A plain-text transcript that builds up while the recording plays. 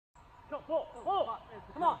Go, pull, pull.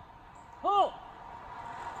 Come on, pull.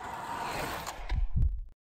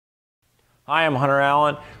 Hi, I'm Hunter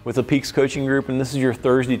Allen with the Peaks Coaching Group, and this is your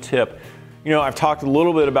Thursday tip. You know, I've talked a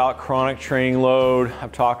little bit about chronic training load.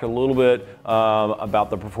 I've talked a little bit about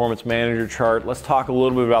the performance manager chart. Let's talk a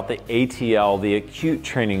little bit about the ATL, the acute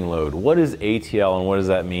training load. What is ATL and what does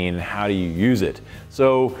that mean and how do you use it?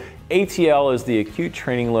 So ATL is the acute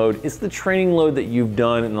training load. It's the training load that you've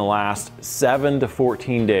done in the last 7 to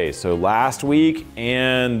 14 days. So last week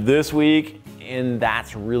and this week, and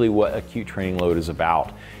that's really what acute training load is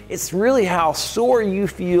about. It's really how sore you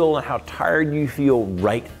feel and how tired you feel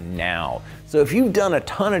right now. So if you've done a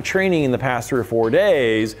ton of training in the past 3 or 4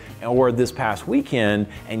 days or this past weekend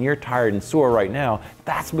and you're tired and sore right now,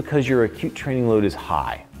 that's because your acute training load is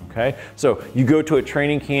high. Okay? So you go to a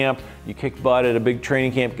training camp, you kick butt at a big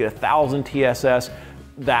training camp, get 1,000 TSS.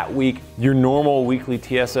 That week, your normal weekly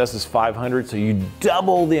TSS is 500, so you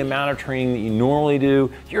double the amount of training that you normally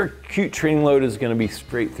do. Your acute training load is going to be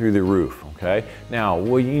straight through the roof. Okay? Now,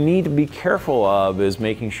 what you need to be careful of is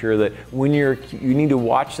making sure that when you need to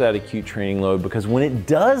watch that acute training load, because when it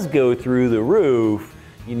does go through the roof,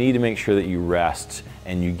 you need to make sure that you rest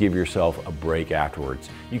and you give yourself a break afterwards.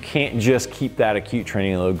 You can't just keep that acute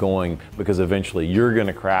training load going because eventually you're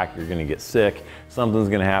gonna crack, you're gonna get sick, something's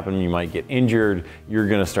gonna happen, you might get injured, you're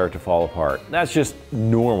gonna start to fall apart. That's just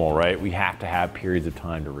normal, right? We have to have periods of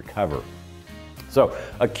time to recover. So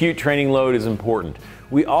acute training load is important.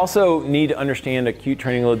 We also need to understand acute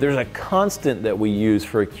training load. There's a constant that we use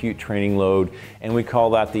for acute training load, and we call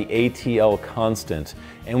that the ATL constant.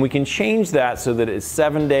 And we can change that so that it's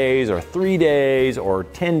 7 days or 3 days or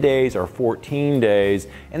 10 days or 14 days.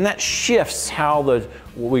 And that shifts how what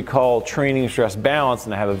we call training stress balance,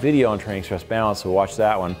 and I have a video on training stress balance, so watch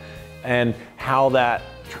that one, and how that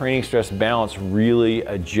training stress balance really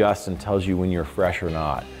adjusts and tells you when you're fresh or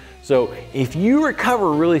not. So if you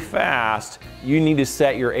recover really fast, you need to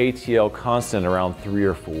set your ATL constant around 3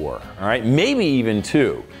 or 4, all right? Maybe even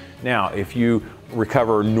 2. Now, if you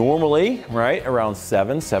recover normally, right, around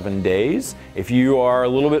 7 days. If you are a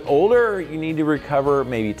little bit older, you need to recover,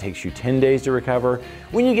 maybe it takes you 10 days to recover.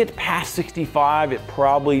 When you get past 65, it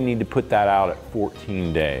probably need to put that out at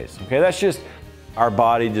 14 days, okay? That's just, our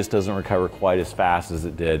body just doesn't recover quite as fast as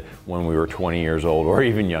it did when we were 20 years old or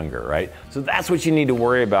even younger, right? So that's what you need to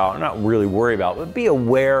worry about, not really worry about, but be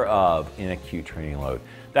aware of in acute training load.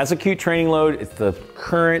 That's acute training load. It's the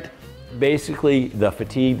current, basically the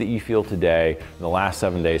fatigue that you feel today in the last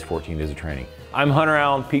 7 days, 14 days of training. I'm Hunter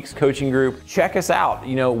Allen, Peaks Coaching Group. Check us out.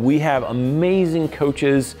 You know, we have amazing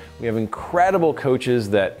coaches. We have incredible coaches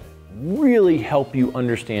that really help you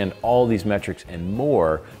understand all these metrics and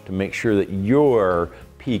more to make sure that your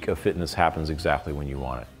peak of fitness happens exactly when you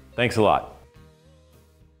want it. Thanks a lot.